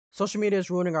Social media is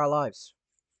ruining our lives.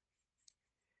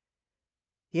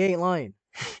 He ain't lying.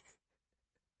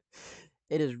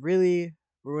 It is really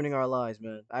ruining our lives,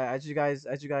 man. As you guys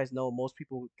know, most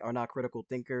people are not critical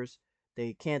thinkers.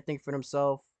 They can't think for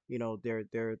themselves. You know, their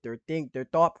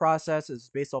thought process is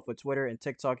based off of Twitter and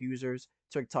TikTok users,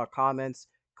 TikTok comments,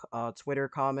 Twitter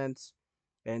comments,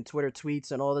 and Twitter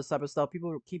tweets and all this type of stuff.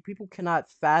 People cannot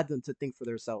fathom to think for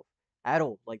themselves at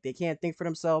all. Like they can't think for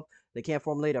themselves. They can't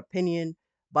formulate opinion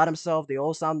by themselves. They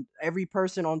all sound every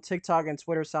person on TikTok and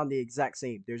Twitter sound the exact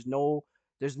same. There's no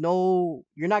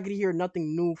you're not gonna hear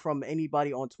nothing new from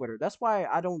anybody on Twitter. That's why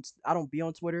I don't be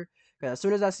on Twitter. Cause as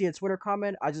soon as I see a Twitter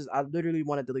comment, I literally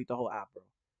want to delete the whole app, bro.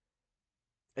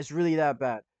 It's really that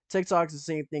bad. TikTok's the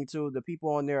same thing too. The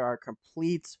people on there are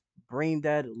complete brain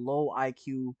dead, low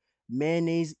IQ,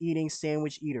 mayonnaise eating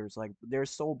sandwich eaters. Like they're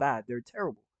so bad. They're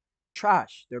terrible.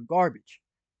 Trash. They're garbage.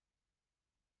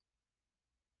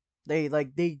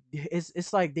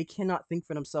 It's like they cannot think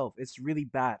for themselves. It's really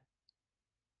bad.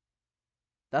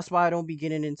 That's why I don't be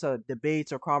getting into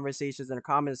debates or conversations in the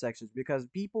comment sections because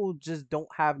people just don't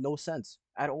have no sense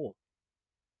at all.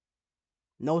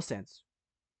 No sense.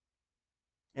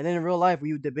 And then in real life, when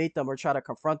you debate them or try to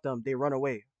confront them, they run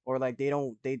away or like they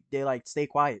don't they like stay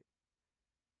quiet.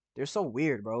 They're so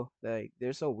weird, bro. Like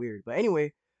they're so weird. But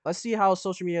anyway, let's see how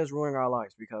social media is ruining our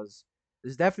lives because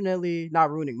it's definitely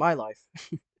not ruining my life.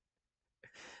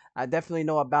 I definitely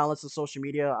know a balance of social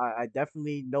media. I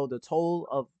definitely know the toll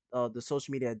of the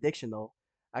social media addiction, though.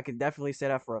 I can definitely say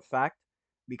that for a fact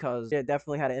because it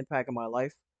definitely had an impact on my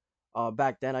life.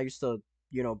 Back then, I used to,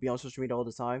 be on social media all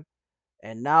the time,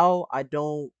 and now I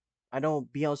don't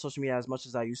be on social media as much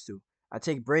as I used to. I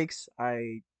take breaks.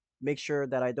 I make sure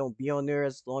that I don't be on there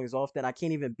as long as often. I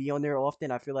can't even be on there often.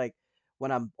 I feel like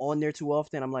when I'm on there too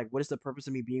often, I'm like, what is the purpose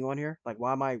of me being on here? Like,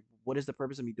 why am I? What is the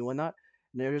purpose of me doing that?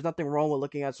 There's nothing wrong with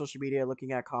looking at social media,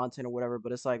 looking at content or whatever,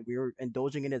 but it's like we're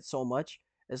indulging in it so much.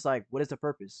 It's like, what is the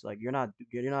purpose? Like, you're not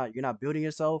building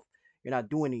yourself. You're not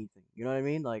doing anything. You know what I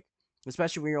mean? Like,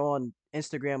 especially when you're on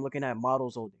Instagram looking at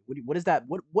models all day. What is that?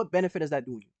 What benefit is that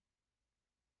doing you?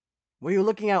 When you're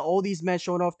looking at all these men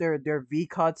showing off their V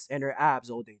cuts and their abs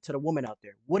all day to the woman out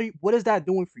there, what is that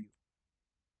doing for you?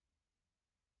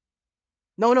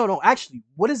 No, no, no. Actually,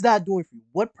 what is that doing for you?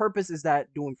 What purpose is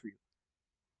that doing for you?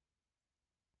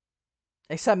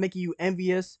 Except making you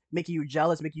envious, making you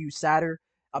jealous, making you sadder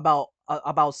about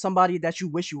somebody that you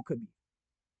wish you could be.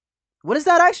 What is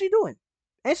that actually doing?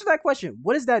 Answer that question.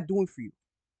 What is that doing for you?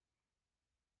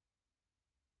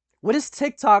 What is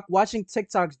TikTok watching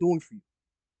TikToks doing for you?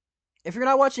 If you're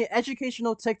not watching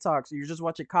educational TikToks, you're just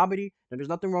watching comedy, then there's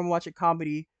nothing wrong with watching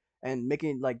comedy and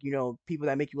making like people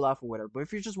that make you laugh or whatever. But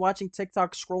if you're just watching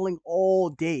TikTok scrolling all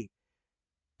day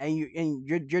and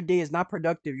your day is not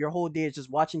productive, your whole day is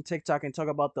just watching TikTok and talk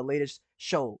about the latest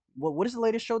show. What is the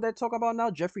latest show that talk about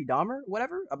now? Jeffrey Dahmer,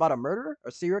 whatever, about a murderer,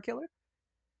 a serial killer.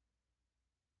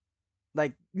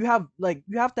 Like you have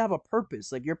to have a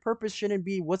purpose. Like your purpose shouldn't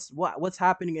be what's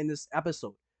happening in this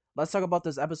episode. Let's talk about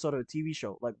this episode of a TV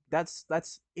show. Like that's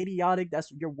idiotic.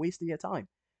 That's you're wasting your time.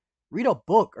 Read a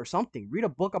book or something. Read a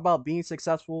book about being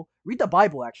successful. Read the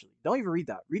Bible actually. Don't even read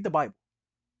that. Read the Bible.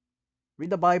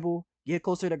 Read the Bible. Get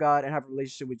closer to God and have a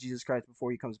relationship with Jesus Christ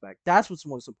before he comes back. That's what's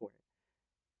most important.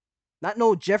 Not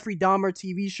no Jeffrey Dahmer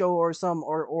TV show or some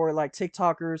or like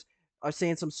TikTokers are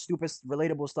saying some stupid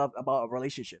relatable stuff about a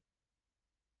relationship.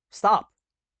 Stop.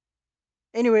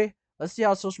 Anyway, let's see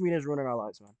how social media is ruining our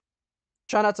lives, man.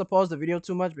 Try not to pause the video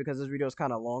too much because this video is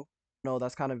kind of long. No,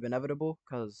 that's kind of inevitable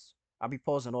because I'll be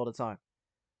pausing all the time.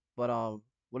 But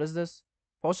what is this?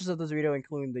 Portions of this video,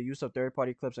 including the use of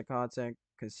third-party clips and content,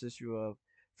 consist you of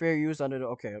fair use under the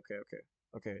okay.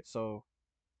 So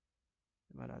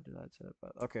I might not do that,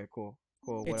 but okay, cool,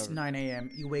 It's whatever. 9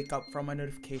 a.m. You wake up from a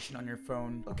notification on your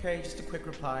phone. Okay, just a quick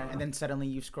reply. And then suddenly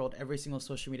you've scrolled every single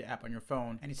social media app on your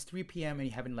phone. And it's 3 p.m. and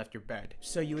you haven't left your bed.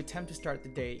 So you attempt to start the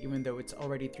day even though it's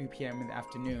already 3 p.m. in the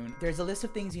afternoon. There's a list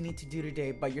of things you need to do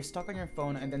today, but you're stuck on your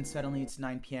phone and then suddenly it's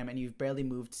 9 p.m. and you've barely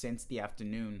moved since the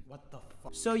afternoon. What the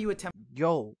fuck? So you attempt.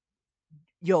 Yo,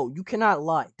 you cannot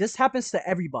lie. This happens to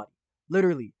everybody,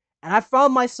 literally. And I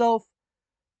found myself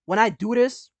when I do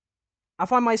this, I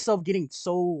find myself getting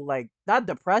so like not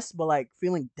depressed, but like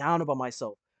feeling down about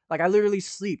myself. Like I literally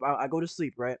sleep. I go to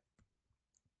sleep, right?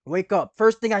 Wake up.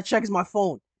 First thing I check is my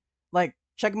phone. Like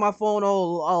checking my phone.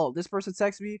 Oh, this person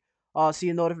texts me.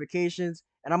 Seeing notifications,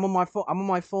 and I'm on my phone. I'm on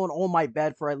my phone on my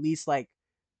bed for at least like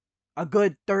a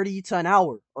good 30 to an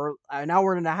hour or an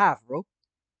hour and a half, bro.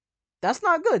 That's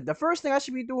not good. The first thing I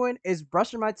should be doing is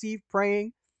brushing my teeth,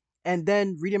 praying, and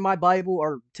then reading my Bible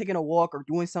or taking a walk or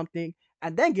doing something,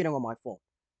 and then getting on my phone.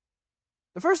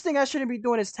 The first thing I shouldn't be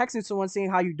doing is texting someone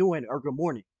saying how you doing or good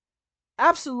morning.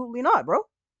 Absolutely not, bro.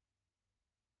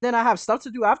 Then I have stuff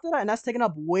to do after that, and that's taking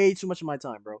up way too much of my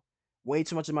time, bro. Way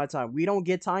too much of my time. We don't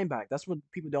get time back. That's what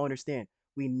people don't understand.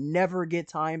 We never get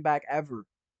time back ever.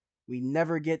 We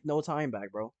never get no time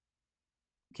back, bro.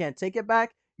 You can't take it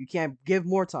back. You can't give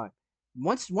more time.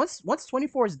 Once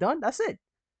 24 is done, that's it.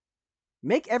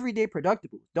 Make every day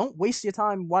productive. Don't waste your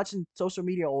time watching social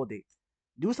media all day.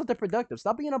 Do something productive.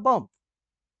 Stop being a bum.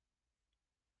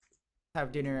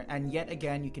 Have dinner, and yet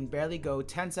again you can barely go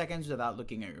 10 seconds without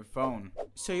looking at your phone.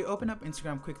 So you open up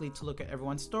Instagram quickly to look at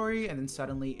everyone's story, and then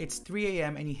suddenly it's 3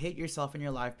 a.m. and you hate yourself in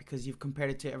your life because you've compared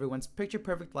it to everyone's picture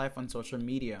perfect life on social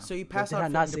media. So you pass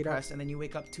out feeling depressed, and then you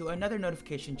wake up to another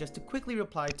notification just to quickly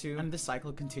reply to, and the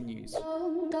cycle continues.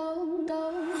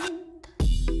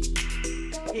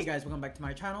 Hey guys, welcome back to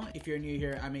my channel. If you're new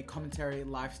here, I make commentary,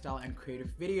 lifestyle, and creative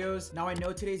videos. Now I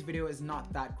know today's video is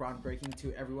not that groundbreaking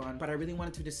to everyone, but I really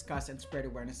wanted to discuss and spread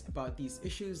awareness about these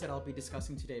issues that I'll be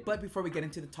discussing today. But before we get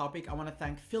into the topic, I want to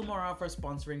thank Filmora for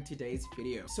sponsoring today's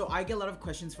video. So I get a lot of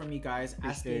questions from you guys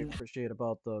asking... Appreciate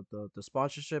about the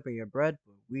sponsorship and your bread,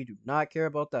 but we do not care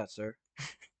about that, sir.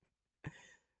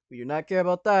 We do not care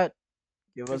about that.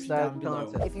 Give us that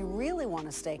content. If you really want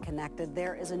to stay connected,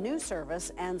 there is a new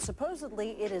service, and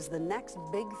supposedly it is the next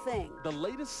big thing. The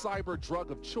latest cyber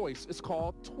drug of choice is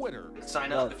called Twitter.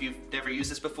 Sign up if you've never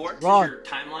used this before. This is your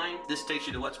timeline. This takes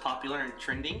you to what's popular and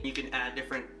trending. You can add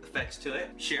different effects to it.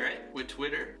 Share it with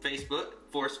Twitter, Facebook,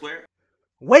 Foursquare.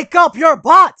 Wake up, you're a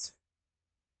bot!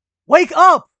 Wake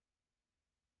up!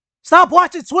 Stop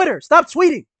watching Twitter! Stop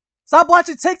tweeting! Stop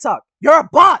watching TikTok! You're a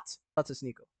bot! That's a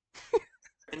Sneako.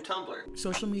 And Tumblr.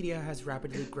 Social media has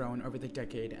rapidly grown over the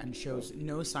decade and shows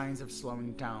no signs of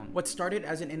slowing down. What started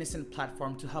as an innocent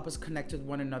platform to help us connect with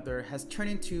one another has turned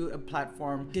into a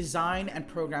platform designed and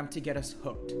programmed to get us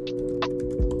hooked.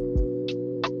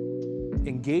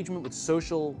 Engagement with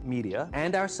social media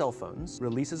and our cell phones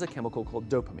releases a chemical called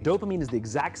dopamine. Dopamine is the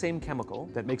exact same chemical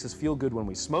that makes us feel good when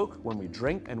we smoke, when we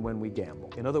drink, and when we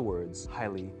gamble. In other words,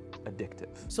 highly addictive.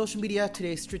 Social media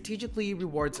today strategically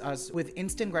rewards us with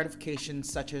instant gratification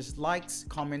such as likes,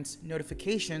 comments,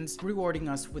 notifications, rewarding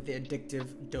us with the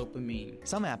addictive dopamine.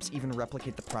 Some apps even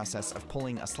replicate the process of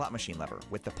pulling a slot machine lever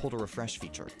with the pull to refresh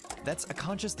feature. That's a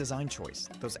conscious design choice.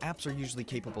 Those apps are usually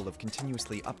capable of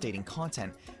continuously updating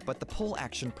content, but the pull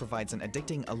action provides an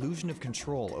addicting illusion of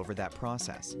control over that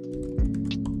process.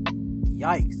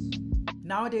 Yikes.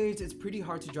 Nowadays, it's pretty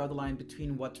hard to draw the line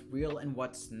between what's real and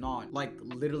what's not. Like,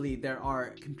 literally, there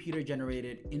are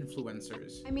computer-generated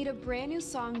influencers. I made a brand new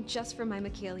song just for my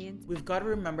meatcanyon. We've got to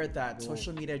remember that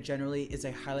social media generally is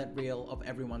a highlight reel of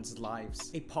everyone's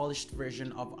lives, a polished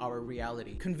version of our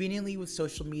reality. Conveniently, with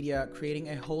social media creating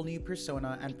a whole new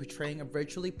persona and portraying a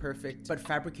virtually perfect but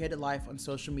fabricated life on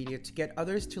social media to get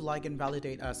others to like and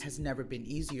validate us has never been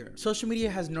easier. Social media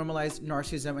has normalized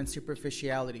narcissism and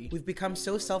superficiality. We've become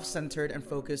so self-centered and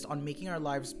focused on making our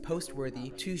lives post-worthy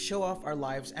to show off our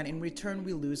lives, and in return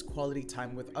we lose quality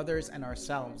time with others and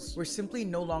ourselves. We're simply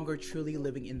no longer truly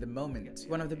living in the moment.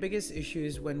 One of the biggest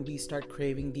issues when we start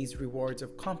craving these rewards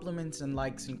of compliments and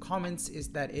likes and comments is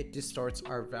that it distorts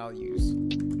our values.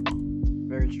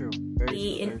 Very true.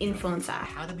 Be an influencer.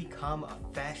 How to become a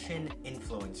fashion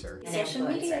influencer. Social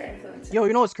media influencer. Yo,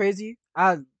 you know what's crazy?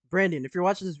 Brandon, if you're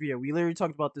watching this video, we literally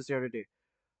talked about this the other day.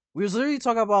 We was literally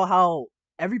talking about how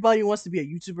everybody wants to be a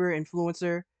YouTuber,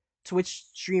 influencer, Twitch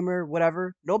streamer,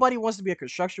 whatever. Nobody wants to be a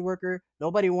construction worker.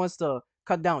 Nobody wants to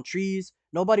cut down trees.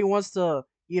 Nobody wants to,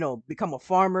 become a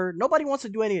farmer. Nobody wants to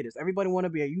do any of this. Everybody want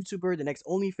to be a YouTuber, the next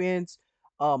OnlyFans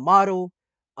model,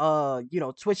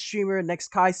 Twitch streamer, next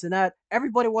Kai Cenat.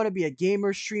 Everybody want to be a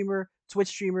gamer, streamer, Twitch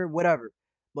streamer, whatever.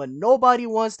 But nobody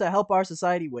wants to help our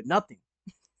society with nothing.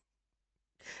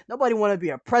 Nobody want to be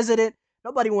a president.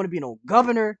 Nobody want to be no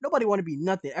governor. Nobody want to be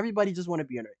nothing. Everybody just want to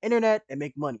be on the internet and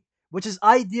make money, which is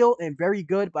ideal and very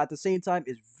good, but at the same time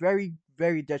is very,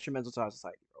 very detrimental to our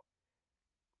society, bro.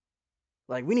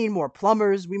 Like, we need more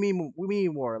plumbers. We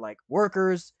need more like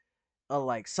workers,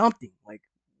 like something. Like,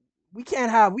 we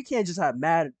can't just have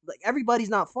mad, like, everybody's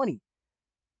not funny.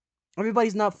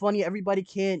 Everybody's not funny. Everybody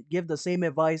can't give the same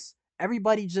advice.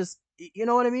 Everybody just, you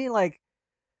know what I mean? Like,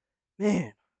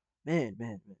 man.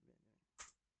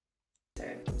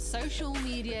 Social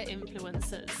media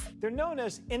influencers. They're known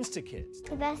as Insta-kids.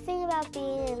 The best thing about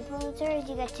being an influencer is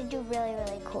you get to do really,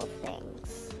 really cool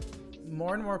things.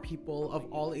 More and more people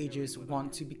of all ages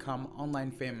want to become online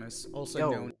famous,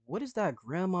 also known. What is that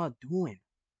grandma doing?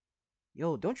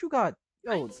 Yo, don't you got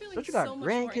Yo, don't you got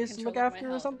grandkids to look after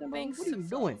or something, bro? What are you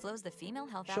doing?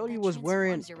 Shorty was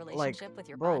wearing like,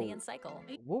 bro.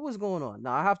 What was going on?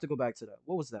 Nah, I have to go back to that.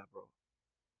 What was that, bro?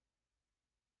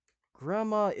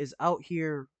 Grandma is out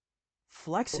here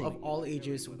flexing. Of all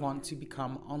ages want to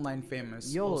become online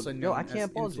famous, Yo, also known I as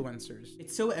can't pause it. influencers.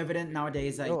 It's so evident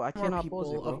nowadays that Yo, I more cannot people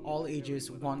pause it, bro. of all ages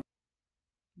want.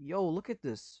 Yo, look at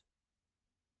this.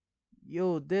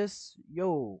 Yo,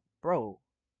 bro.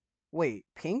 Wait,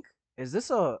 pink? Is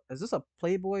this a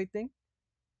Playboy thing?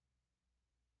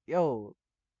 Yo,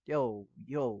 yo.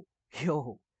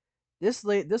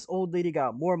 This old lady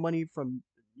got more money from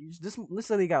this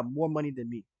lady got more money than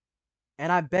me.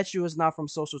 And I bet you it's not from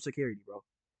Social Security, bro.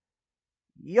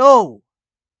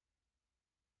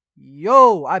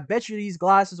 Yo, I bet you these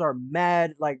glasses are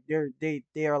mad, like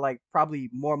they are like probably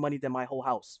more money than my whole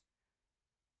house.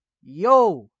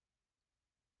 Yo,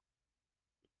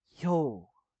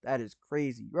 that is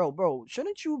crazy, bro.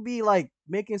 Shouldn't you be like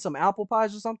making some apple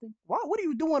pies or something? What are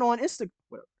you doing on Instagram?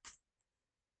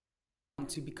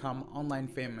 To become online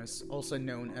famous, also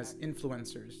known as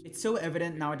influencers. It's so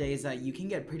evident nowadays that you can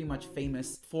get pretty much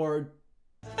famous for.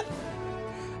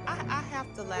 I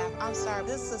have to laugh. I'm sorry.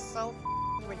 This is so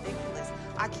ridiculous.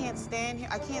 I can't stand here.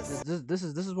 I can't. This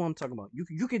is what I'm talking about.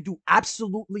 You can do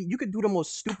absolutely. You can do the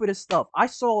most stupidest stuff. I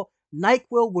saw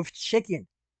NyQuil with chicken,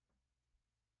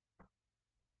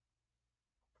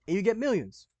 and you get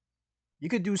millions. You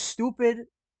could do stupid,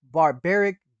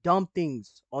 barbaric, dumb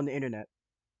things on the internet,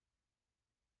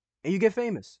 and you get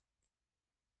famous.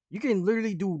 You can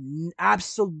literally do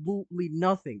absolutely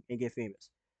nothing and get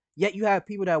famous. Yet you have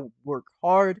people that work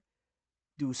hard,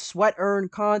 do sweat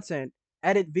earned content,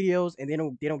 edit videos, and they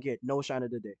don't get no shine of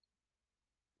the day.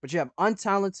 But you have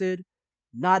untalented,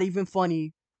 not even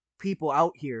funny people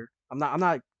out here. I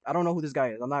don't know who this guy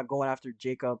is. I'm not going after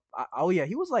Jacob. Oh yeah,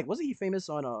 he was like, wasn't he famous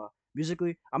on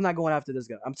Musically? I'm not going after this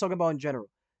guy. I'm talking about in general.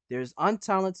 There's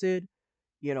untalented,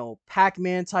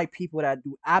 Pac-Man type people that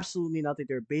do absolutely nothing.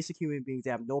 They're basic human beings.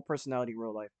 They have no personality in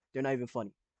real life. They're not even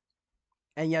funny.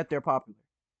 And yet they're popular.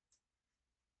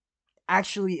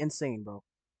 Actually insane, bro.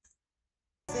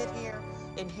 Sit here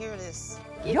and hear this.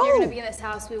 If you're gonna be in this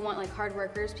house, we want like hard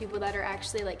workers, people that are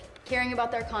actually like caring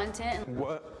about their content.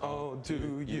 What all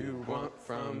do you want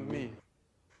from me?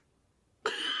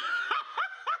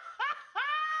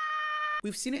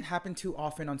 We've seen it happen too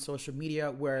often on social media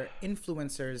where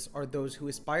influencers, or those who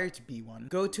aspire to be one,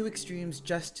 go to extremes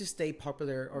just to stay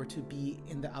popular or to be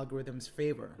in the algorithm's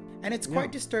favor. And it's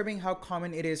quite disturbing how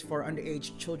common it is for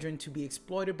underage children to be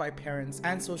exploited by parents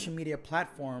and social media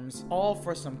platforms, all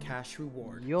for some cash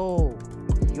reward. Yo,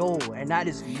 and that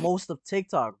is most of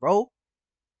TikTok, bro.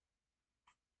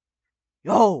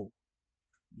 Yo,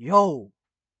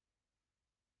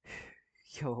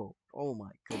 oh my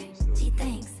goodness, dude.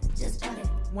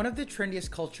 One of the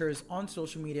trendiest cultures on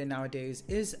social media nowadays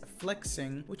is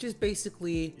flexing, which is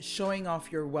basically showing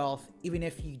off your wealth even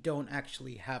if you don't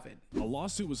actually have it. A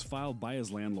lawsuit was filed by his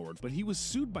landlord, but he was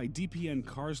sued by DPN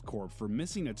Cars Corp for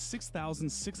missing a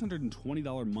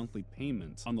 $6,620 monthly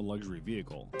payment on the luxury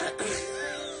vehicle.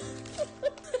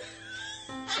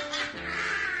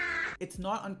 It's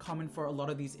not uncommon for a lot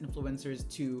of these influencers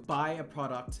to buy a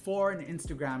product for an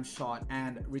Instagram shot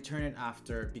and return it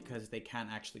after because they can't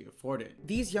actually afford it.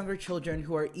 These younger children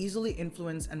who are easily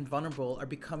influenced and vulnerable are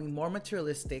becoming more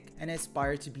materialistic and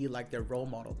aspire to be like their role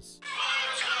models.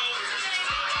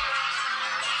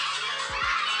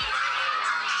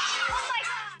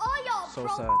 So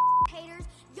sad. Haters,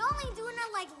 y'all ain't doing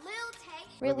it like Lil Tay.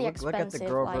 Really Look at the expensive.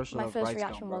 girl Like version my of first Bryce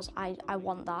reaction Gum, bro. was, I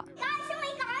want that.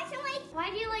 Why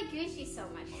do you like Gucci so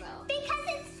much though? Because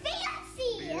it's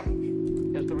fancy.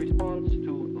 Is the response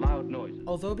to loud noise.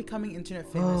 Although becoming internet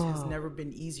famous has never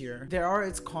been easier, there are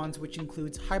its cons, which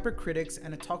includes hypercritics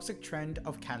and a toxic trend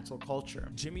of cancel culture.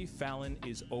 Jimmy Fallon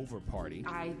is over party.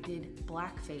 I did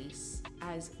blackface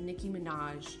as Nicki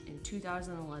Minaj in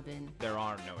 2011. There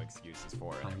are no excuses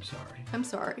for it. I'm sorry. I'm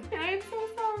sorry. I'm so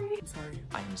sorry. I'm sorry.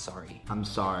 I'm sorry. I'm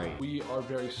sorry. We are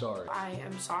very sorry. I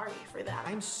am sorry for that.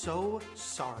 I'm so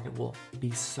sorry. I will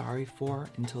be sorry for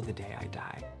until the day I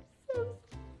die.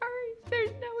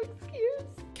 There's no excuse.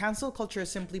 Cancel culture,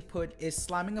 simply put, is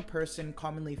slamming a person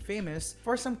commonly famous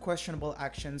for some questionable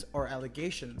actions or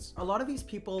allegations. A lot of these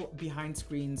people behind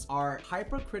screens are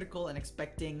hypercritical and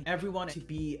expecting everyone to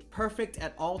be perfect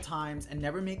at all times and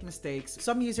never make mistakes.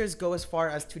 Some users go as far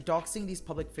as to doxing these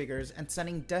public figures and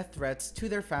sending death threats to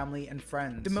their family and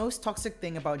friends. The most toxic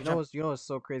thing about you know what's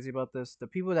so crazy about this? The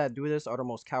people that do this are the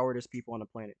most cowardice people on the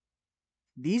planet.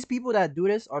 These people that do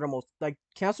this are the most, like,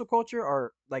 cancel culture,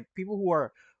 are like people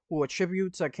who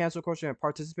attribute to cancel culture and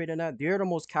participate in that. They're the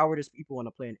most cowardice people on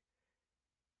the planet.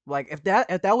 Like if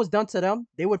that was done to them,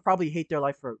 they would probably hate their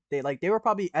life for they were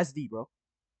probably SD, bro.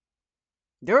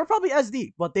 They were probably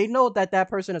SD, but they know that that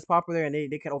person is popular and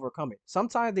they can overcome it.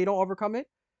 Sometimes they don't overcome it,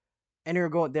 and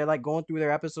they're like going through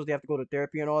their episodes. They have to go to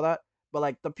therapy and all that. But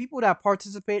like the people that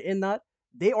participate in that,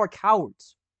 they are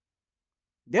cowards.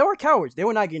 They were cowards. They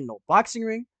were not getting no boxing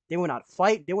ring. They will not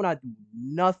fight. They will not do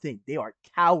nothing. They are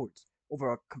cowards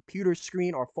over a computer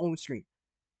screen or phone screen.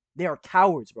 They are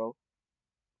cowards, bro.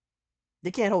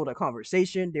 They can't hold a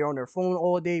conversation. They're on their phone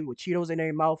all day with Cheetos in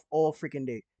their mouth all freaking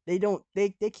day.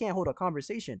 They can't hold a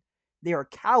conversation. They are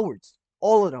cowards.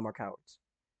 All of them are cowards.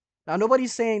 Now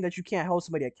nobody's saying that you can't hold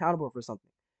somebody accountable for something.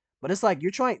 But it's like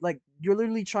you're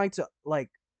literally trying to like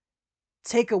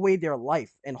take away their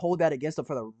life and hold that against them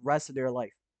for the rest of their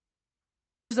life.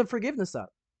 There's a forgiveness out.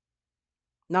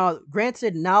 Now,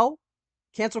 granted, now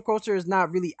cancel culture is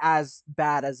not really as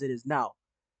bad as it is now.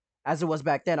 As it was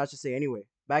back then, I should say anyway.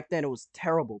 Back then it was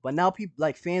terrible. But now people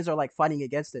like fans are like fighting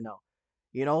against it now.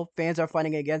 You know, fans are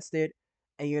fighting against it.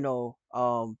 And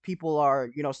people are,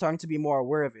 starting to be more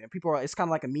aware of it. And people are it's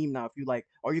kinda like a meme now. If you like,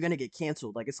 are you gonna get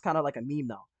canceled? Like it's kinda like a meme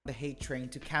now. The hate train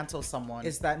to cancel someone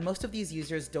is that most of these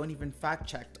users don't even fact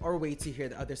check or wait to hear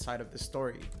the other side of the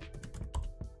story.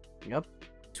 Yep.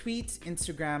 Tweets,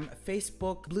 Instagram,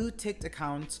 Facebook, blue-ticked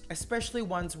accounts, especially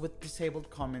ones with disabled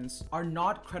comments, are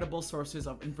not credible sources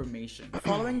of information.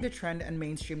 Following the trend and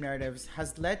mainstream narratives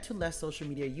has led to less social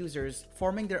media users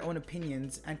forming their own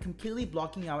opinions and completely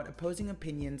blocking out opposing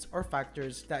opinions or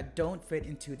factors that don't fit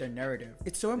into their narrative.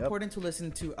 It's so important to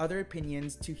listen to other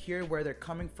opinions to hear where they're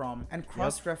coming from and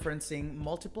cross-referencing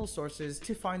multiple sources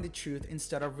to find the truth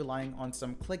instead of relying on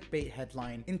some clickbait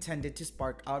headline intended to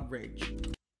spark outrage.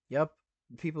 Yep.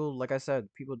 People, like I said,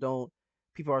 people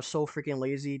are so freaking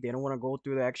lazy. They don't want to go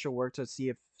through the extra work to see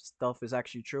if stuff is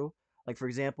actually true. Like, for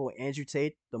example, Andrew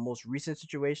Tate, the most recent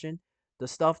situation, the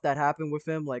stuff that happened with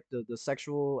him, like the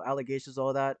sexual allegations,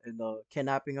 all that, and the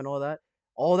kidnapping and all that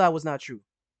was not true.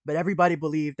 But everybody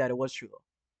believed that it was true,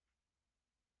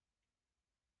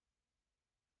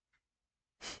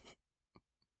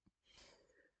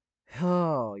 though.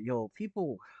 Oh, yo,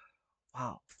 people,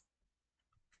 wow.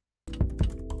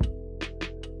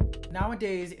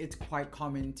 Nowadays, it's quite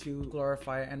common to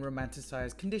glorify and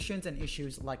romanticize conditions and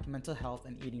issues like mental health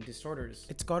and eating disorders.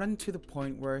 It's gotten to the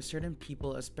point where certain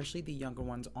people, especially the younger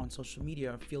ones on social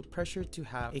media, feel pressured to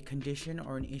have a condition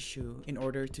or an issue in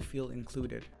order to feel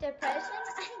included. Depression,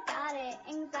 I got it.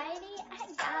 Anxiety, I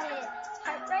got it.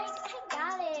 Heartbreak, I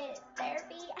got it.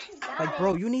 Therapy, I got it. Like,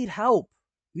 bro, you need help.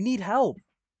 You need help.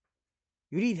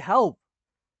 You need help.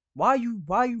 Why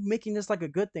are you making this like a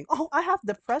good thing? Oh, I have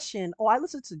depression. Oh, I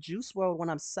listen to Juice WRLD when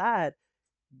I'm sad.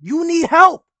 You need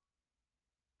help.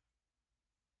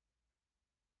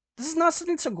 This is not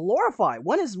something to glorify.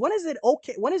 When is it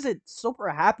okay? When is it super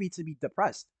happy to be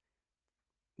depressed?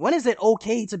 When is it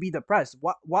okay to be depressed?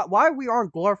 Why we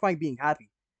aren't glorifying being happy?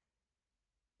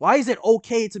 Why is it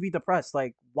okay to be depressed?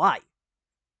 Like, why?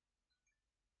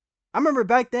 I remember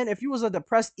back then, if you was a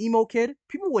depressed emo kid,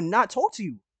 people would not talk to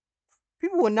you.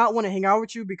 People would not want to hang out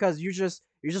with you because you're just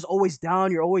always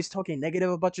down. You're always talking negative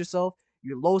about yourself.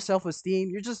 You're low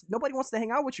self-esteem. Nobody wants to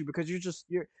hang out with you because you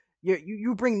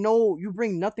bring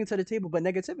nothing to the table but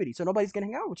negativity. So nobody's gonna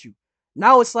hang out with you.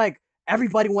 Now it's like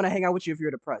everybody want to hang out with you if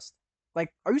you're depressed.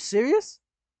 Like, are you serious?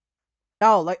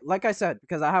 Now, like I said,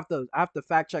 because I have to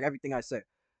fact check everything I say.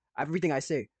 I'm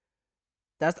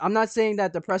not saying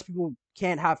that depressed people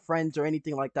can't have friends or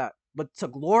anything like that. But to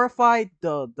glorify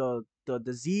the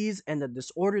disease and the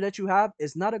disorder that you have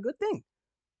is not a good thing.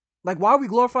 Like, why are we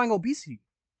glorifying obesity?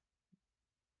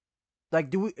 Like,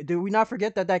 do we not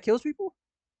forget that kills people?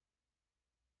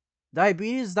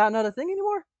 Diabetes is not a thing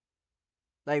anymore.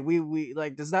 Like, we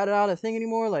like, is that not a thing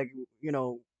anymore? Like,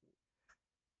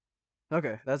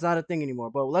 okay, that's not a thing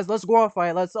anymore. But let's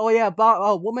glorify it.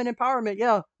 Woman empowerment.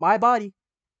 Yeah, my body.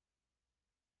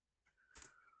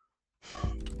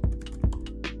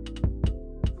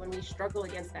 Struggle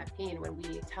against that pain, when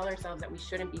we tell ourselves that we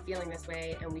shouldn't be feeling this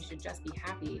way and we should just be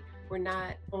happy, we're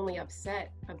not only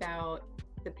upset about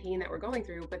the pain that we're going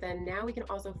through, but then now we can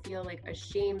also feel like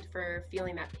ashamed for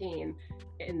feeling that pain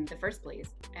in the first place,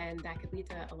 and that could lead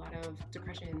to a lot of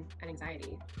depression and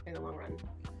anxiety in the long run.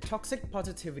 Toxic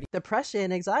positivity,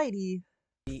 depression, anxiety,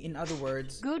 in other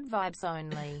words, good vibes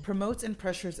only, promotes and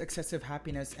pressures excessive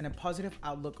happiness and a positive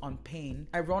outlook on pain,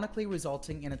 ironically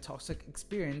resulting in a toxic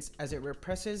experience as it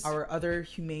represses our other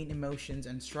humane emotions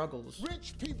and struggles.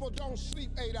 Rich people don't sleep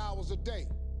 8 hours a day.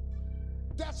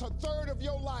 That's a third of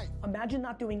your life. Imagine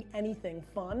not doing anything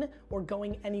fun or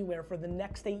going anywhere for the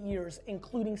next 8 years,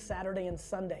 including Saturday and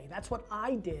Sunday. That's what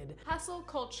I did. Hustle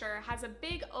culture has a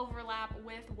big overlap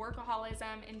with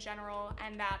workaholism in general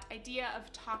and that idea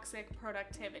of toxic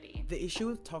productivity. The issue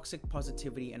with toxic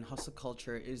positivity and hustle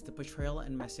culture is the portrayal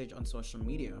and message on social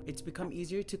media. It's become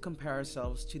easier to compare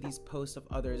ourselves to these posts of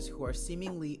others who are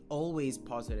seemingly always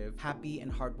positive, happy,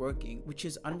 and hardworking, which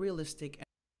is unrealistic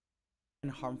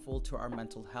and harmful to our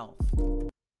mental health.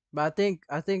 But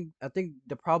I think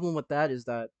the problem with that is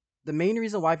that the main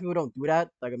reason why people don't do that,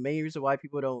 like the main reason why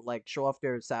people don't like show off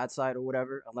their sad side or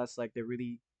whatever, unless like they're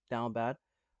really down bad,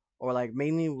 or like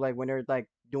mainly like when they're like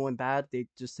doing bad, they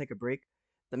just take a break.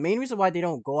 The main reason why they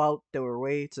don't go out their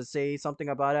way to say something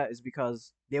about it is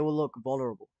because they will look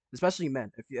vulnerable, especially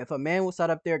men. If a man was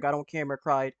sat up there, got on camera,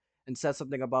 cried, and said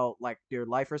something about like their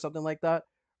life or something like that,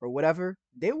 or whatever,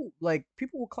 they will like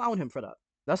people will clown him for that.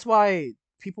 That's why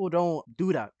people don't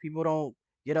do that. People don't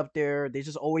get up there. They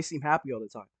just always seem happy all the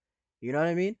time. You know what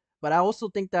I mean? But I also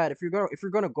think that if you're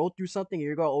gonna go through something,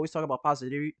 you're gonna always talk about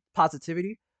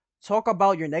positivity. Talk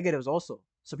about your negatives also,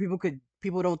 so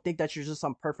people don't think that you're just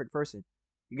some perfect person.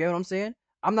 You get what I'm saying?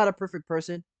 I'm not a perfect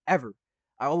person ever.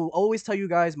 I will always tell you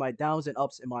guys my downs and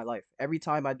ups in my life. Every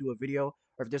time I do a video,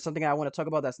 or if there's something I want to talk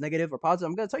about that's negative or positive,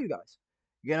 I'm gonna tell you guys.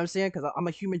 You get what I'm saying? Because I'm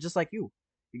a human just like you.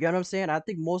 You get what I'm saying? I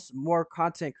think more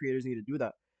content creators need to do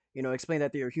that. You know, explain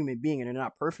that they're a human being and they're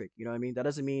not perfect. You know what I mean? That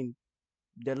doesn't mean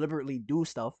deliberately do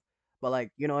stuff, but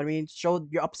like, you know what I mean? Show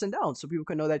your ups and downs so people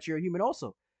can know that you're a human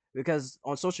also. Because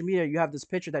on social media, you have this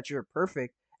picture that you're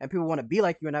perfect and people want to be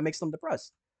like you, and that makes them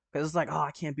depressed. Because it's like, oh,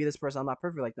 I can't be this person. I'm not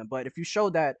perfect like them. But if you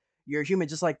show that you're a human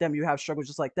just like them, you have struggles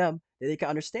just like them, then they can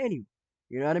understand you.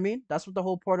 You know what I mean? That's what the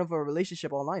whole part of a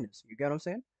relationship online is. You get what I'm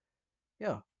saying?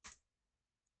 Yeah.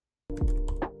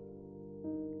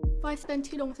 If I spend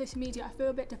too long on social media, I feel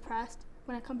a bit depressed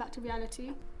when I come back to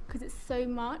reality because it's so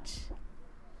much.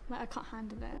 Like, I can't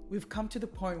handle it. We've come to the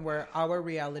point where our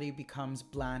reality becomes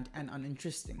bland and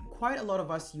uninteresting. Quite a lot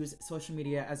of us use social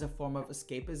media as a form of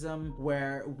escapism,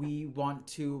 where we want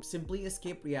to simply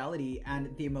escape reality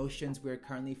and the emotions we're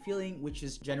currently feeling, which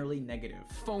is generally negative.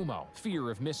 FOMO,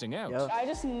 fear of missing out. Yep. I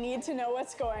just need to know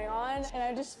what's going on, and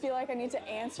I just feel like I need to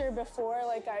answer before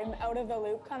like I'm out of the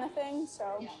loop kind of thing,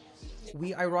 so.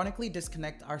 We ironically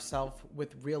disconnect ourselves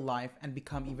with real life and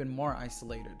become even more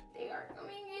isolated. They are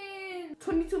coming in.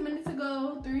 22 minutes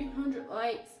ago, 300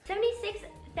 likes.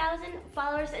 76,000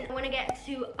 followers, and I want to get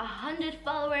to 100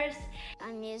 followers.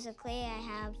 On Musically, I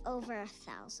have over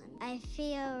 1,000. I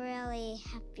feel really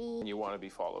happy. You want to be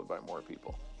followed by more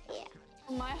people. Yeah.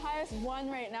 My highest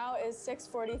one right now is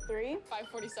 643.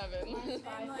 547.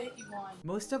 551.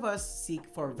 Most of us seek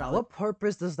for validation. What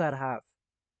purpose does that have?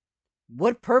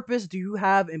 What purpose do you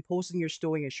have in posting your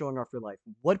story and showing off your life?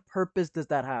 What purpose does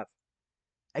that have?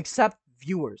 Except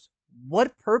viewers.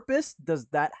 What purpose does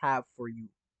that have for you?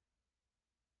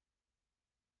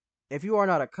 If you are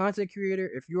not a content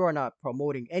creator, if you are not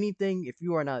promoting anything, if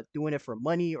you are not doing it for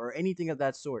money or anything of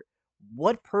that sort,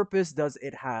 what purpose does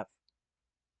it have?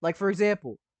 Like, for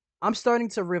example, I'm starting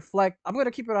to reflect. I'm going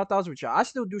to keep it 1,000 with y'all. I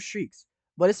still do streaks.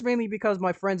 But it's mainly because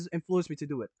my friends influenced me to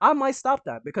do it. I might stop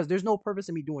that because there's no purpose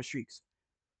in me doing streaks.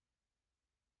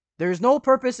 There's no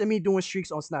purpose in me doing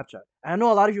streaks on Snapchat. And I know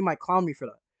a lot of you might clown me for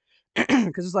that.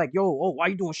 Because it's like, yo, oh, why are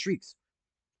you doing streaks?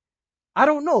 I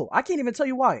don't know. I can't even tell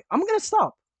you why. I'm going to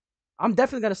stop. I'm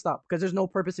definitely going to stop because there's no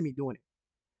purpose in me doing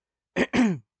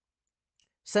it.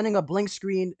 Sending a blank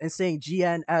screen and saying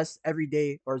GNS every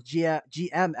day or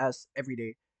GMS every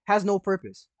day has no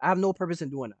purpose. I have no purpose in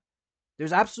doing that.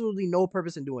 There's absolutely no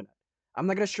purpose in doing that. I'm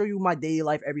not going to show you my daily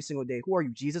life every single day. Who are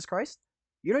you, Jesus Christ?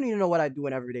 You don't need to know what I do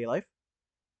in everyday life.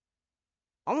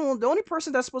 The only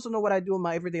person that's supposed to know what I do in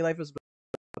my everyday life is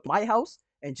my house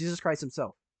and Jesus Christ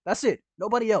himself. That's it.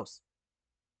 Nobody else.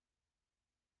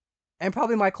 And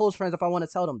probably my close friends if I want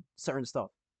to tell them certain stuff.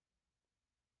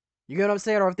 You get what I'm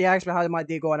saying? Or if they ask me how did my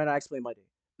day go and then I explain my day.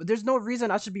 But there's no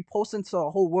reason I should be posting to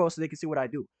the whole world so they can see what I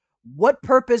do. What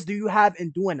purpose do you have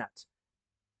in doing that?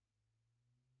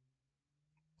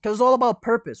 Because it's all about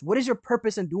purpose. What is your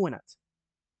purpose in doing that?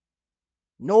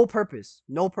 No purpose.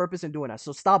 No purpose in doing that.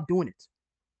 So stop doing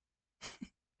it.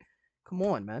 Come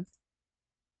on, man.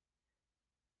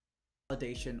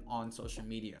 validation on social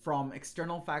media. From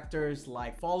external factors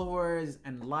like followers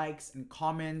and likes and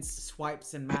comments,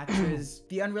 swipes and matches.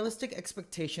 The unrealistic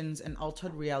expectations and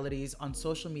altered realities on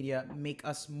social media make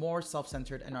us more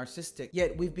self-centered and narcissistic.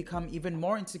 Yet we've become even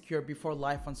more insecure before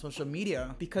life on social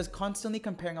media because constantly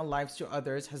comparing our lives to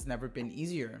others has never been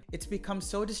easier. It's become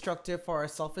so destructive for our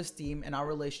self-esteem and our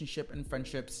relationship and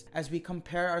friendships as we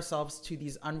compare ourselves to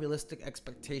these unrealistic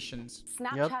expectations.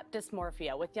 Snapchat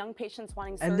dysmorphia with young patients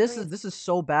wanting surgery. And this is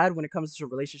so bad when it comes to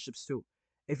relationships too.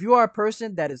 If you are a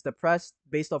person that is depressed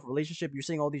based off relationship, you're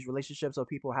seeing all these relationships of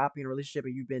people happy in a relationship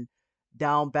and you've been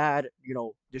down bad, you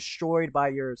know, destroyed by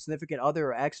your significant other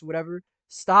or ex or whatever,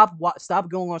 stop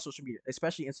going on social media,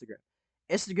 especially Instagram.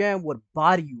 Instagram would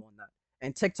body you on that.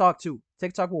 And TikTok too.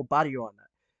 TikTok will body you on that.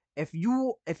 If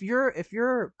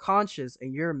your conscious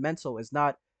and your mental is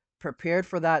not prepared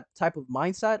for that type of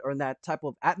mindset or in that type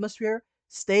of atmosphere,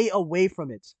 stay away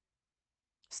from it.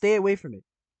 Stay away from it.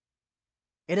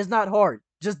 It is not hard.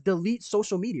 Just delete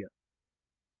social media.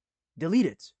 Delete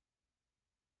it.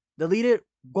 Delete it.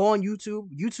 Go on YouTube.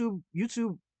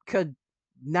 YouTube could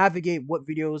navigate what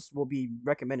videos will be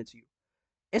recommended to you.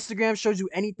 Instagram shows you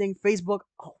anything. Facebook.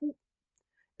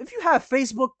 If you have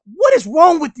Facebook, what is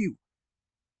wrong with you?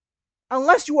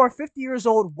 Unless you are 50 years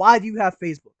old, why do you have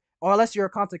Facebook? Or unless you're a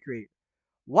content creator,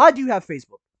 why do you have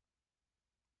Facebook?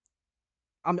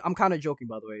 I'm kind of joking,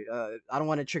 by the way. I don't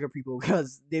want to trigger people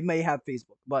because they may have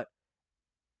Facebook. But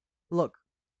look,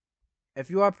 if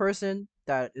you are a person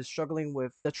that is struggling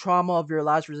with the trauma of your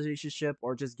last relationship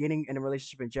or just getting in a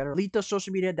relationship in general, delete the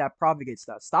social media that propagates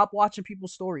that. Stop watching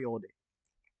people's story all day.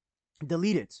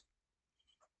 Delete it.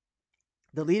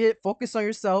 Delete it. Focus on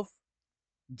yourself.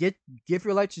 Give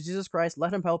your life to Jesus Christ.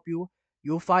 Let him help you.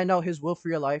 You'll find out his will for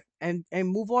your life and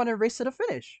move on and race to the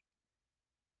finish.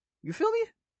 You feel me?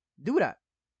 Do that.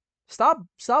 Stop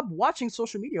watching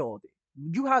social media all day.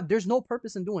 There's no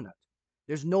purpose in doing that.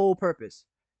 There's no purpose.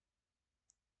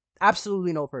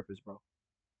 Absolutely no purpose, bro.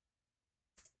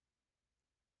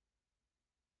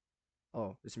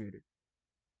 Oh, it's muted.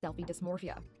 Selfie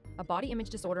dysmorphia, a body image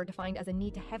disorder defined as a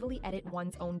need to heavily edit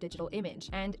one's own digital image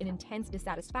and an intense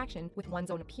dissatisfaction with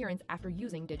one's own appearance after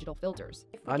using digital filters.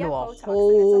 I know a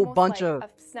whole bunch of a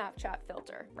Snapchat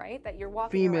filter, right? That you're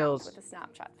walking females around with a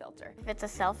Snapchat filter. If it's a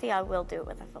selfie, I will do it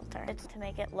with a filter. It's to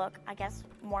make it look, I guess,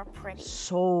 more pretty.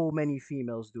 So many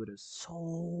females do this.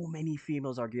 So many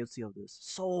females are guilty of this.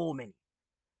 So many.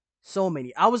 So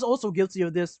many. I was also guilty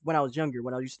of this when I was younger,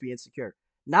 when I used to be insecure.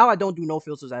 Now I don't do no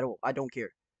filters at all. I don't care.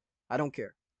 I don't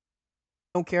care.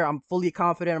 I don't care. I'm fully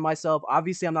confident in myself.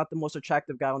 Obviously, I'm not the most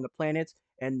attractive guy on the planet,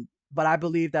 but I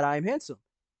believe that I am handsome.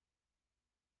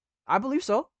 I believe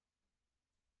so.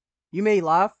 You may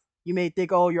laugh. You may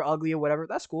think, oh, you're ugly or whatever.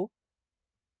 That's cool.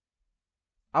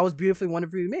 I was beautifully,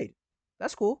 wonderfully made.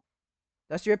 That's cool.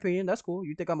 That's your opinion. That's cool.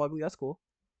 You think I'm ugly. That's cool.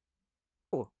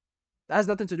 Cool. That has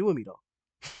nothing to do with me, though.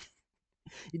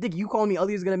 You think you calling me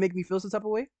ugly is going to make me feel some type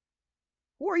of way?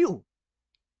 Who are you?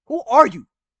 Who are you?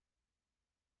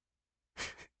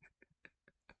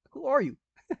 Who are you?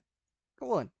 Come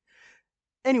on.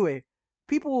 Anyway,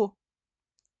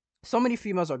 so many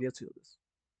females are guilty of this.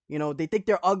 You know, they think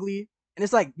they're ugly, and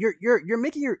it's like you're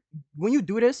making when you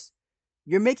do this,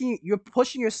 you're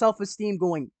pushing your self-esteem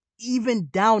going even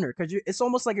downer because it's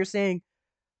almost like you're saying,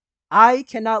 I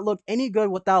cannot look any good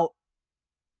without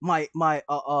my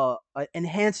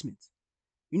enhancement.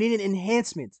 You need an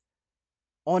enhancement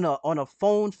on a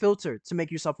phone filter to make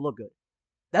yourself look good.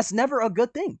 That's never a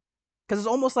good thing. Because it's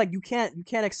almost like you can't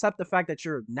accept the fact that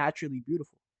you're naturally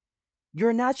beautiful.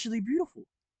 You're naturally beautiful.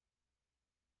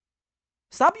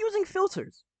 Stop using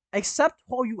filters. Accept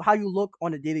how you look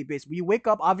on a daily basis. When you wake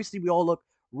up, obviously we all look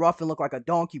rough and look like a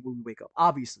donkey when we wake up,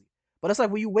 obviously. But it's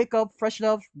like when you wake up, freshen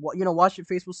up, wash your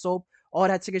face with soap, all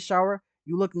that, take a shower,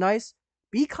 you look nice.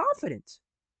 Be confident.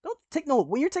 Don't take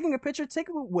when you're taking a picture, take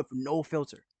it with no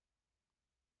filter.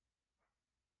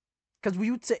 Because when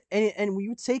you when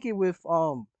you take it with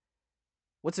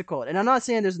what's it called? And I'm not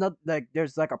saying there's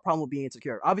a problem with being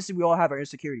insecure. Obviously, we all have our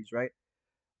insecurities, right?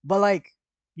 But like,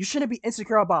 you shouldn't be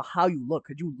insecure about how you look.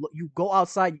 Cause you go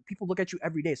outside, people look at you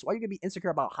every day. So why are you gonna be insecure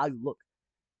about how you look?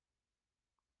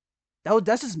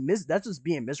 That's just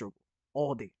being miserable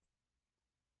all day.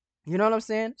 You know what I'm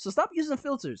saying? So stop using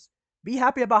filters. Be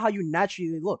happy about how you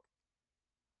naturally look.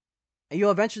 And you'll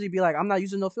eventually be like, I'm not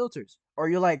using no filters. Or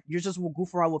you're just will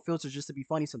goof around with filters just to be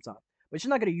funny sometimes. But you're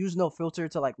not gonna use no filter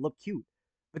to like look cute.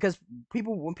 Because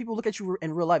when people look at you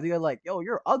in real life, they're like, yo,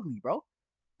 you're ugly, bro.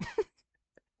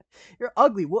 You're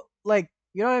ugly. What, like,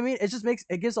 you know what I mean?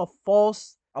 It gives a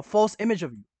false image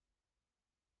of you.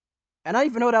 And I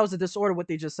didn't even know that was a disorder, what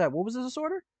they just said. What was the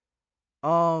disorder?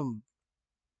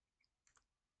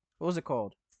 What was it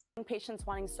called? Patients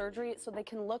wanting surgery so they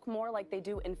can look more like they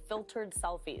do in filtered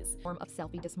selfies. Form of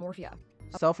selfie dysmorphia.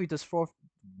 Selfie dysmorphia.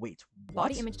 Wait, what?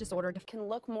 Body image disorder Can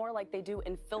look more like they do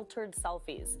in filtered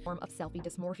selfies. Form of selfie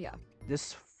dysmorphia.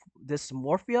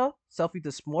 Dysmorphia? Selfie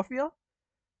dysmorphia?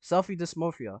 Selfie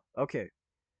dysmorphia. Okay.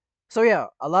 So yeah,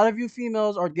 a lot of you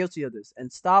females are guilty of this.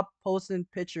 And stop posting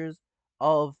pictures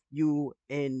of you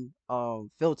in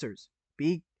filters.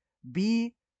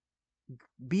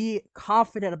 Be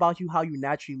confident about you how you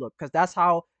naturally look, because that's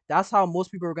how most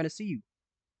people are gonna see you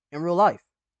in real life.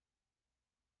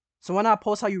 So why not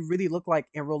post how you really look like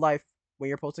in real life when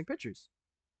you're posting pictures?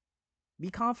 Be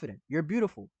confident. You're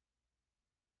beautiful.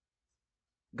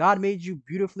 God made you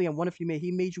beautifully and wonderfully made.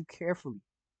 He made you carefully.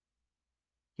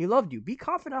 He loved you. Be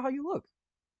confident how you look.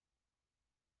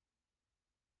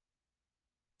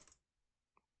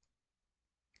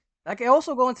 I can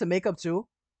also go into makeup too,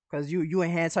 because you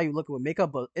enhance how you look with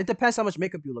makeup, but it depends how much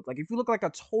makeup you look. Like if you look like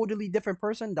a totally different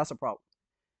person, that's a problem.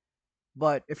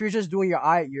 But if you're just doing your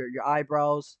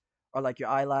eyebrows or like your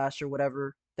eyelash or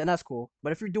whatever, then that's cool.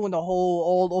 But if you're doing the whole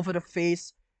all over the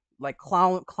face, like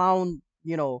clown, clown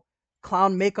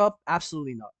makeup,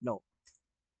 absolutely not. No.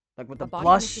 Like with the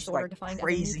blush, like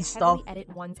crazy stuff. Edit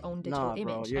one's own Nah, digital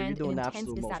bro, image you're and doing the an intense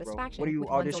absolute most, bro. dissatisfaction What are you with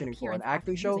one's own auditioning for? An appearance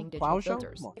acting after show? using Clown digital show?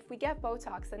 filters. Come on. If we get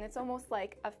Botox, then it's almost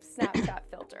like a Snapchat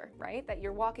filter, right? That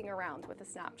you're walking around with a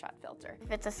Snapchat filter.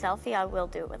 If it's a selfie, I will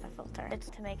do it with a filter. It's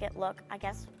to make it look, I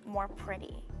guess, more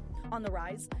pretty. On the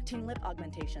rise, teen lip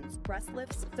augmentations, breast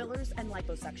lifts, fillers, and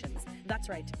liposuctions. That's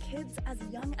right, kids as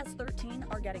young as 13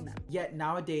 are getting them. Yet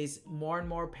nowadays, more and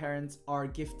more parents are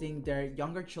gifting their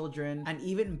younger children and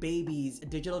even babies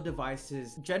digital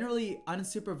devices, generally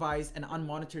unsupervised and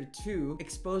unmonitored too,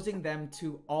 exposing them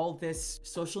to all this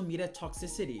social media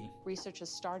toxicity. Research is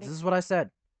starting. This is what I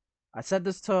said. I said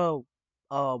this to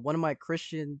one of my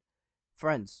Christian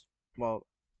friends. Well,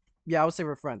 yeah, I would say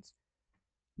we're friends.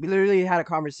 We literally had a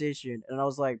conversation, and I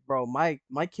was like, bro, my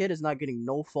kid is not getting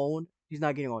no phone. He's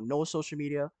not getting on no social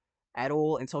media at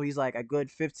all until he's like a good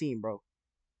 15, bro.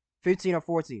 15 or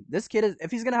 14. This kid is,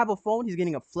 if he's gonna have a phone, he's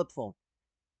getting a flip phone.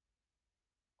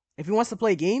 If he wants to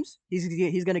play games,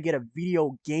 he's gonna get a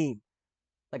video game,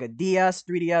 like a DS,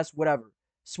 3DS, whatever,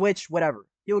 Switch, whatever.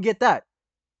 He'll get that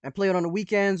and play it on the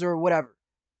weekends or whatever.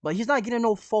 But he's not getting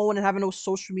no phone and having no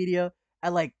social media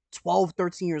at like 12,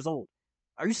 13 years old.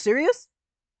 Are you serious?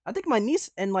 I think my niece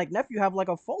and like nephew have like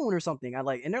a phone or something. And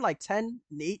they're like 10,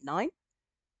 8, 9.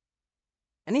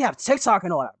 And they have TikTok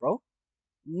and all that, bro.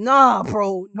 Nah,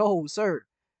 bro. No, sir.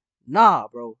 Nah,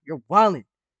 bro. You're wildin'.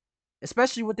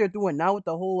 Especially what they're doing now with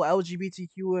the whole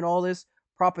LGBTQ and all this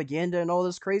propaganda and all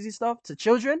this crazy stuff to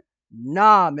children.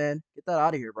 Nah, man. Get that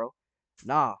out of here, bro.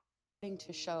 Nah.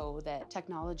 To show that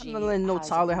technology I'm not letting no has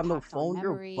toddler an have no impact on phone.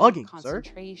 memory, You're bugging, sir.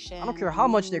 concentration, I don't care how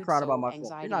much they mood, cried about so my phone. You're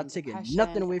anxiety not and taking depression,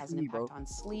 nothing away it has from an me, bro. impact on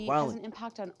sleep, Wildin'. has an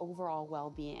impact on overall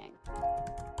well-being.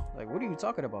 Like, what are you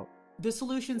talking about? The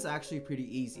solution's actually pretty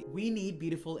easy. We need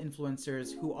beautiful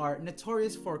influencers who are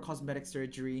notorious for cosmetic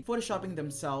surgery, photoshopping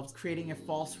themselves, creating a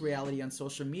false reality on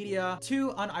social media, to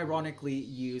unironically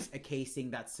use a casing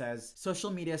that says,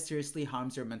 social media seriously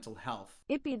harms your mental health.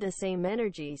 It be the same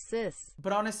energy, sis.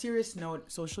 But on a serious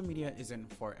note, social media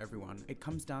isn't for everyone. It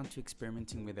comes down to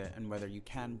experimenting with it and whether you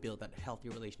can build that healthy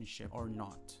relationship or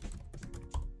not.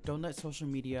 Don't let social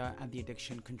media and the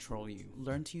addiction control you.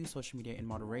 Learn to use social media in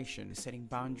moderation, setting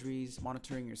boundaries,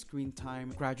 monitoring your screen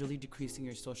time, gradually decreasing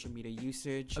your social media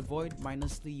usage. Avoid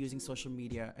mindlessly using social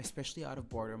media, especially out of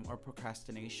boredom or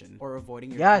procrastination, or avoiding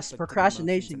your yes,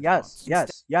 procrastination. Yes.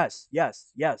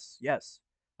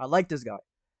 I like this guy.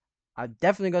 I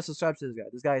definitely gonna subscribe to this guy.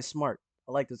 This guy is smart.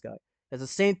 I like this guy. He has the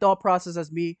same thought process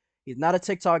as me. He's not a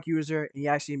TikTok user, and he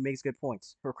actually makes good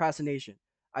points. Procrastination.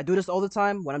 I do this all the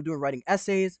time when I'm writing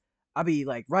essays. I'll be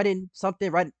like writing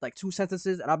like 2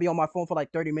 sentences, and I'll be on my phone for like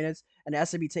 30 minutes, and the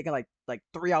essay be taking like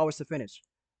 3 hours to finish.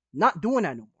 Not doing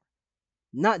that no more.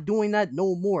 Not doing that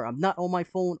no more. I'm not on my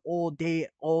phone all day,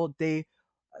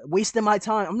 wasting my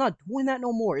time. I'm not doing that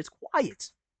no more. It's quiet.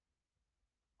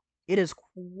 It is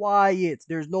quiet.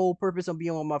 There's no purpose of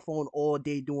being on my phone all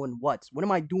day doing what? What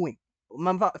am I doing?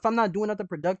 If I'm not doing nothing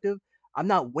productive, I'm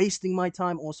not wasting my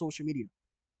time on social media.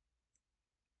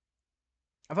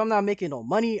 If I'm not making no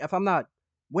money, if I'm not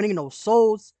winning no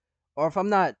souls, or if I'm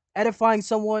not edifying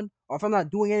someone, or if I'm not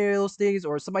doing any of those things,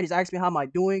 or somebody's asking me how am I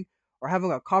doing, or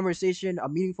having a conversation, a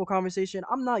meaningful conversation,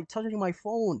 I'm not touching my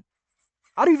phone.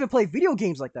 I don't even play video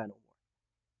games like that no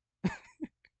more.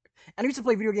 And I used to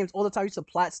play video games all the time. I used to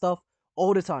plat stuff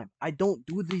all the time. I don't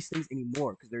do these things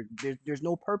anymore because there's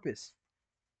no purpose.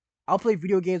 I'll play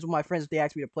video games with my friends if they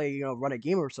ask me to play, run a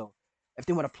game or so. If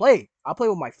they want to play, I'll play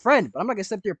with my friend, but I'm not gonna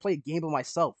sit there and play a game by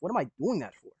myself. What am I doing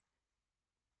that for?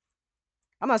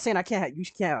 I'm not saying you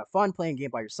can't have fun playing a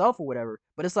game by yourself or whatever,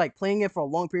 but it's like playing it for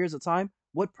long periods of time.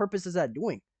 What purpose is that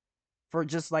doing? For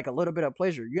just like a little bit of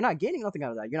pleasure. You're not getting nothing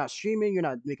out of that. You're not streaming. You're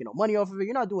not making no money off of it.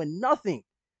 You're not doing nothing.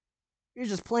 You're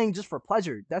just playing just for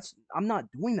pleasure. I'm not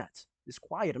doing that. It's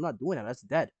quiet. I'm not doing that. That's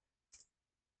dead.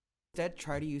 Instead,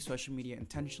 try to use social media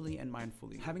intentionally and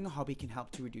mindfully. Having a hobby can help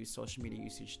to reduce social media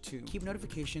usage too. Keep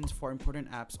notifications for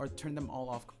important apps or turn them all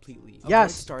off completely.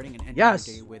 Avoid starting and ending your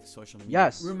day with social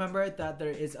media. Remember that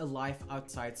there is a life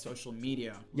outside social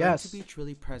media. Learn to be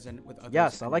truly present with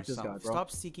others. I like this guy, bro.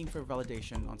 Stop seeking for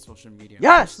validation on social media.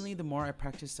 Personally, the more I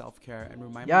practice self-care and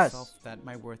remind myself that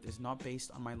my worth is not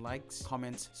based on my likes,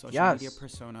 comments, social media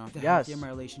persona, the healthier my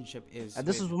relationship is. And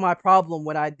this is my problem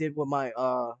when I did with my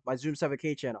my Zoom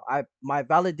 7K channel. My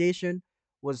validation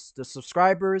was the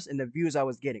subscribers and the views I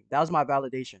was getting. That was my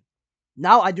validation.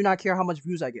 Now I do not care how much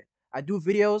views I get. I do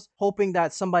videos hoping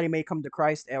that somebody may come to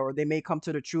Christ, or they may come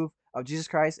to the truth of Jesus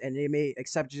Christ, and they may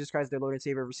accept Jesus Christ, their Lord and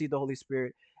Savior, receive the Holy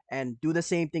Spirit, and do the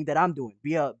same thing that I'm doing.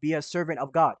 Be a servant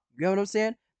of God. You know what I'm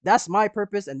saying? That's my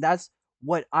purpose, and that's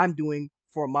what I'm doing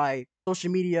for my social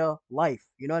media life.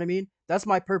 You know what I mean? That's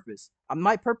my purpose.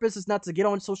 My purpose is not to get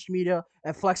on social media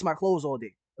and flex my clothes all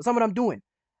day. That's not what I'm doing.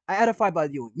 I edify by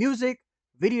doing music,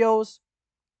 videos,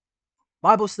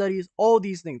 Bible studies, all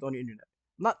these things on the internet.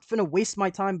 I'm not finna waste my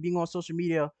time being on social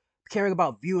media caring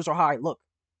about views or how I look.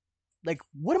 Like,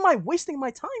 what am I wasting my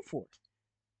time for?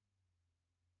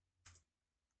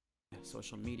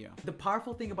 Social media. The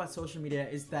powerful thing about social media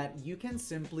is that you can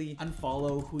simply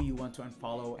unfollow who you want to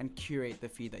unfollow and curate the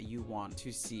feed that you want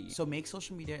to see. So make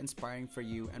social media inspiring for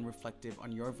you and reflective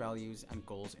on your values and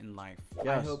goals in life.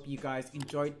 I hope you guys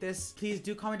enjoyed this. Please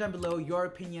do comment down below your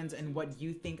opinions and what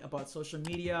you think about social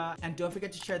media, and don't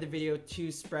forget to share the video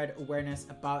to spread awareness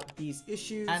about these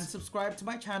issues, and subscribe to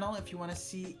my channel if you want to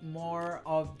see more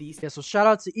of these. So shout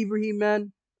out to Ibrahim,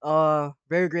 man.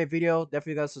 Very great video.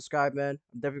 Definitely gotta subscribe, man.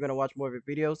 I'm definitely gonna watch more of your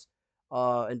videos,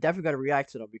 and definitely gotta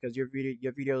react to them, because your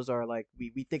videos are like,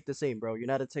 we think the same, bro. You're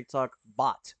not a TikTok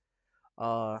bot.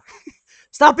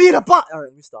 Stop being a bot. All right,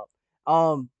 let me stop.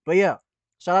 But yeah,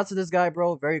 shout out to this guy,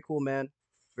 bro. Very cool, man.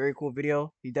 Very cool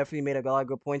video. He definitely made a lot of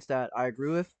good points that I agree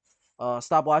with.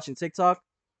 Stop watching TikTok.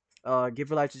 Give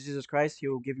your life to Jesus Christ. He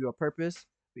will give you a purpose,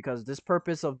 because this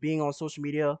purpose of being on social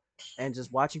media and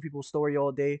just watching people's story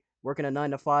all day, working a 9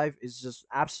 to 5 is just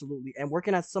absolutely, and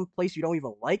working at some place you don't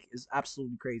even like is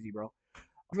absolutely crazy, bro.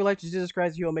 Give your life to Jesus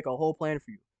Christ, He'll make a whole plan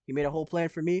for you. He made a whole plan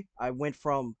for me. I went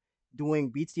from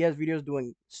doing BTS videos,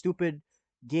 doing stupid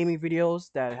gaming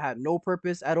videos that had no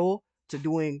purpose at all, to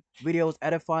doing videos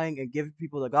edifying and giving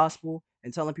people the gospel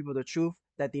and telling people the truth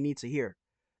that they need to hear,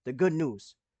 the good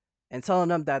news, and telling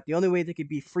them that the only way they could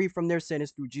be free from their sin is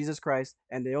through Jesus Christ,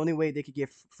 and the only way they could get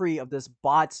free of this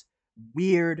bot's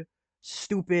weird,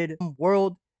 stupid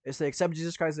world is to accept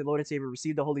Jesus Christ as the Lord and Savior,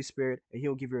 receive the Holy Spirit, and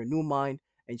He'll give you a new mind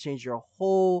and change your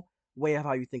whole way of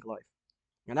how you think life.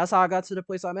 And that's how I got to the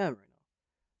place I'm at right now.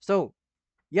 So,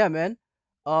 yeah, man.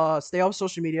 Stay off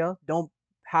social media. Don't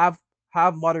have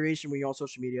moderation when you're on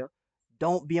social media.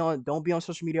 Don't be on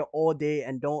social media all day,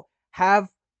 and don't have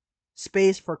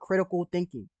space for critical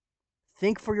thinking.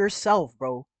 Think for yourself,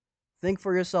 bro. Think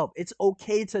for yourself. It's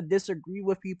okay to disagree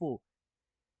with people.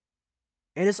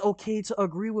 And it's okay to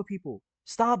agree with people.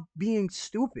 Stop being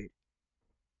stupid.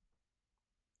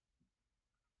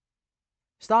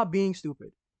 Stop being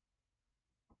stupid.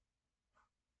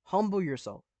 Humble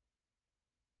yourself.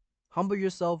 Humble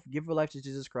yourself. Give your life to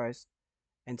Jesus Christ.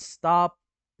 And stop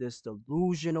this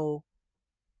delusional.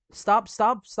 Stop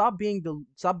being deluded.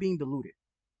 Stop being deluded.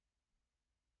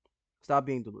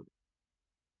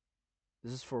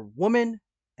 This is for women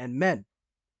and men.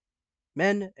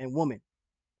 Men and women.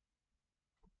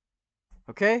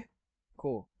 Okay?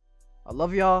 Cool. I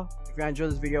love y'all. If you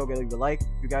enjoyed this video, go leave a like.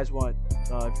 If you guys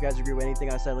agree with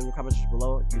anything I said, leave a comment section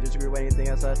below. If you disagree with anything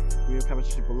I said, leave a comment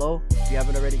section below. If you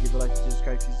haven't already, give your life to Jesus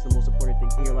Christ. He's the most important thing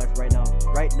in your life right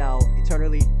now,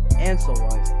 eternally, and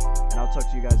soul-wise. And I'll talk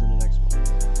to you guys in the next one.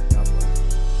 God bless.